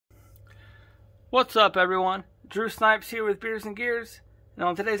What's up, everyone? Drew Snipes here with Beers and Gears, and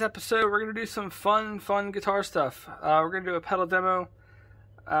on today's episode we're going to do some fun guitar stuff. We're going to do a pedal demo.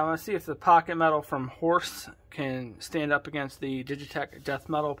 I want to see if the pocket metal from Horse can stand up against the Digitech death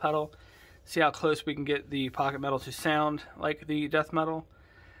metal pedal. See how close we can get the pocket metal to sound like the death metal.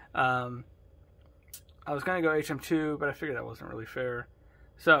 I was going to go HM2, but I figured that wasn't really fair.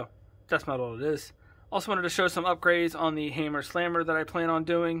 So, death metal it is. Also wanted to show some upgrades on the Hammer Slammer that I plan on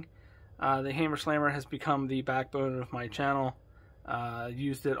doing. The Hammer Slammer has become the backbone of my channel.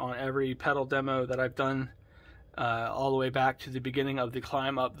 Used it on every pedal demo that I've done all the way back to the beginning of the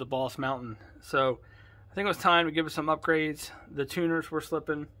climb up the Boss Mountain. So I think it was time to give it some upgrades. The tuners were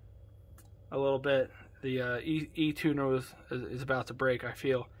slipping a little bit. The E tuner is about to break, I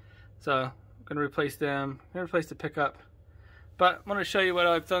feel. So I'm going to replace them. I'm going to replace the pickup. But I want to show you what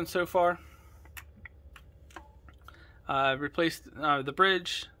I've done so far. I've replaced the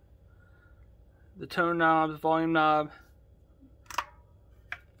bridge, the tone knob, the volume knob.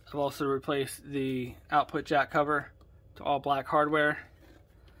 I've also replaced the output jack cover to all black hardware.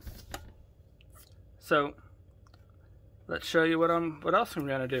 So let's show you what else I'm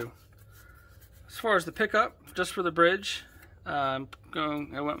gonna do. As far as the pickup, just for the bridge, I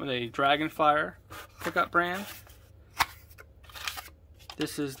went with a Dragonfire pickup brand.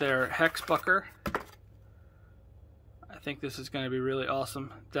 This is their hex bucker. I think this is going to be really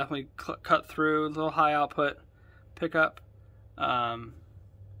awesome. Definitely cut through, a little high output pickup. $50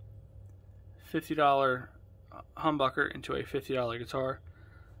 humbucker into a $50 guitar.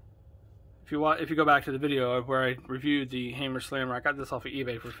 If you go back to the video where I reviewed the Hammer Slammer, I got this off of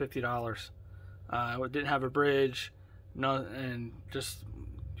eBay for $50. It didn't have a bridge, and just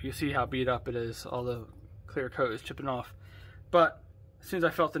you see how beat up it is. All the clear coat is chipping off. But as soon as I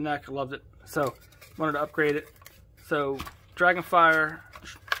felt the neck, I loved it. So wanted to upgrade it. So, Dragonfire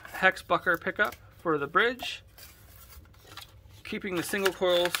hex bucker pickup for the bridge, keeping the single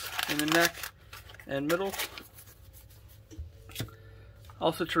coils in the neck and middle.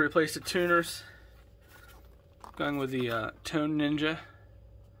 Also, to replace the tuners, going with the ToneNinja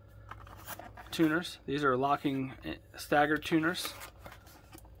Tuners. These are locking staggered tuners.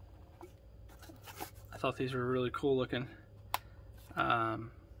 I thought these were really cool looking.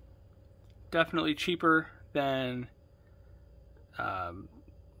 Definitely cheaper than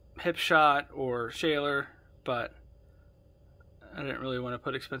Hip Shot or Shaler, but I didn't really want to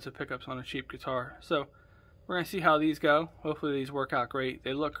put expensive pickups on a cheap guitar. So we're going to see how these go. Hopefully these work out great.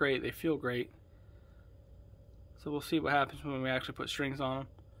 They look great. They feel great. So we'll see what happens when we actually put strings on them.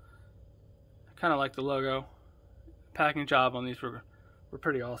 I kind of like the logo. Packing job on these were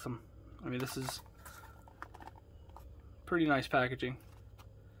pretty awesome. I mean, this is pretty nice packaging.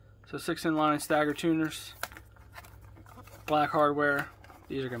 So 6-in-line stagger tuners. Black hardware.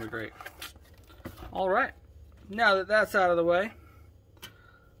 These are going to be great. Alright, now that that's out of the way,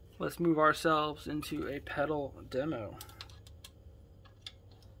 let's move ourselves into a pedal demo.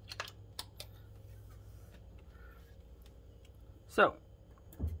 So,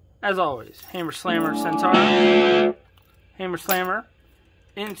 as always, Hammer Slammer Centaur, Hammer Slammer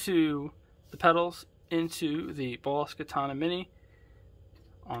into the pedals, into the Boss Katana Mini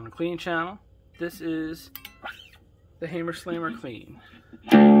on a clean channel. This is the Hammer Slammer Clean.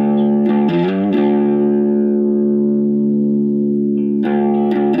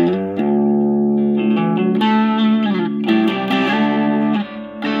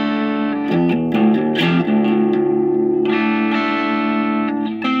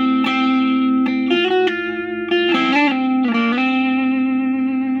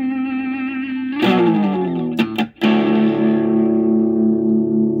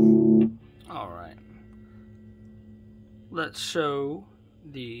 Let's show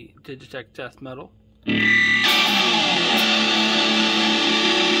the Digitech death metal.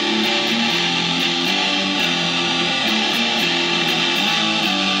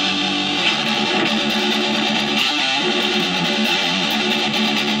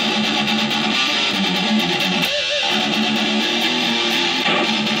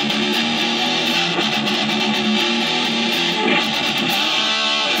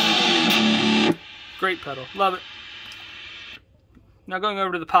 Great pedal, love it. Now going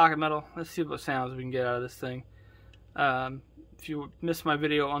over to the pocket metal, let's see what sounds we can get out of this thing. If you missed my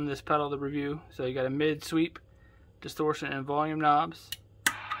video on this pedal, the review, so you got a mid sweep, distortion and volume knobs,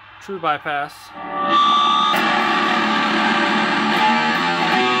 true bypass.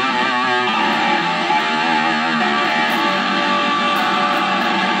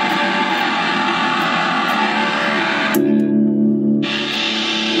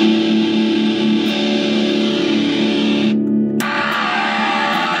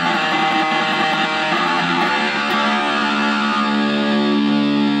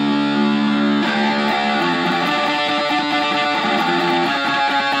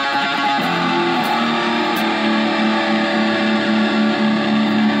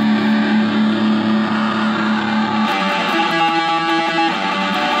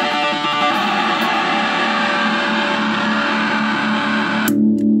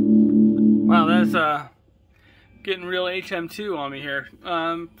 HM2 on me here.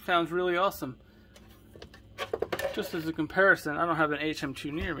 Sounds really awesome. Just as a comparison, I don't have an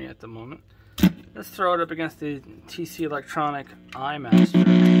HM2 near me at the moment. Let's throw it up against the TC Electronic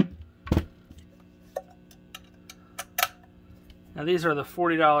iMaster. Now these are the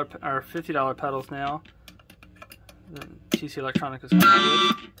 $40 or $50 pedals now. The TC Electronic is coming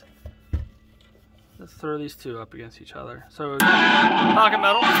with. Let's throw these two up against each other. So pocket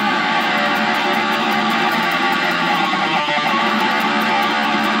metal.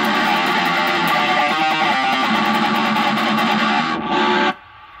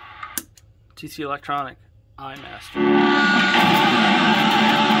 TC Electronic iMaster.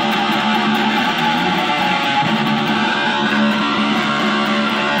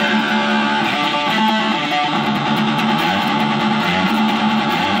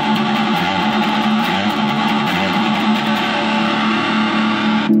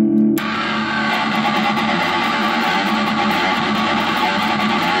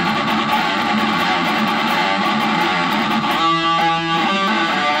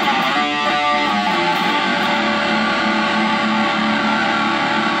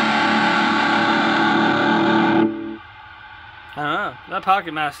 I don't know. That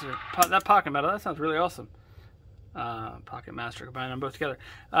Pocket Master, that sounds really awesome. Pocket Master, combine them both together.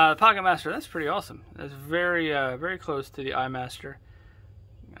 Pocket Master, that's pretty awesome. That's very, very close to the iMaster.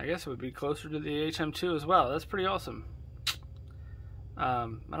 I guess it would be closer to the HM2 as well. That's pretty awesome. I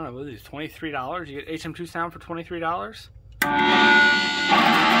don't know, what are these, $23? You get HM2 sound for $23?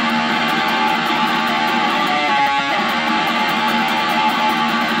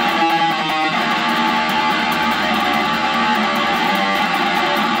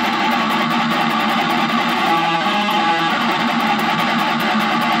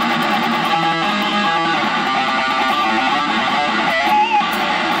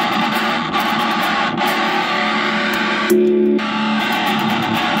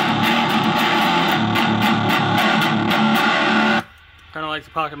 Kind of like the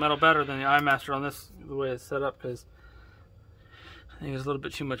Pocket Metal better than the iMaster on this, the way it's set up, because I think there's a little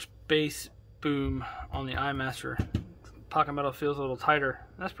bit too much bass boom on the iMaster. Pocket Metal feels a little tighter.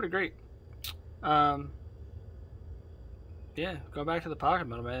 That's pretty great. Yeah, go back to the Pocket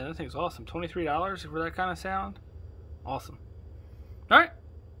Metal, man. That thing's awesome. $23 for that kind of sound. Awesome. Alright,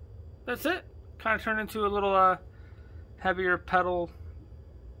 that's it. Kind of turned into a little heavier pedal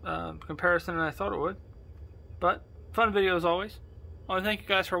comparison than I thought it would. But fun video as always. I want to thank you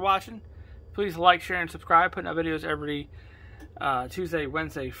guys for watching. Please like, share, and subscribe. Putting out videos every Tuesday,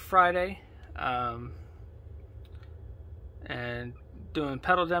 Wednesday, Friday. And doing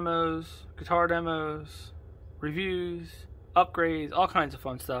pedal demos, guitar demos, reviews, upgrades, all kinds of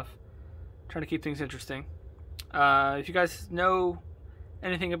fun stuff. Trying to keep things interesting. If you guys know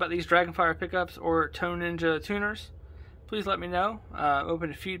anything about these Dragonfire Pickups or ToneNinja Tuners, please let me know. Open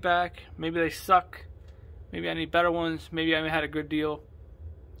to feedback. Maybe they suck. Maybe I need better ones. Maybe I had a good deal.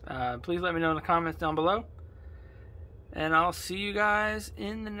 Please let me know in the comments down below. And I'll see you guys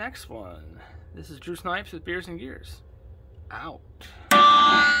in the next one. This is Drew Snipes with Beers and Gears. Out.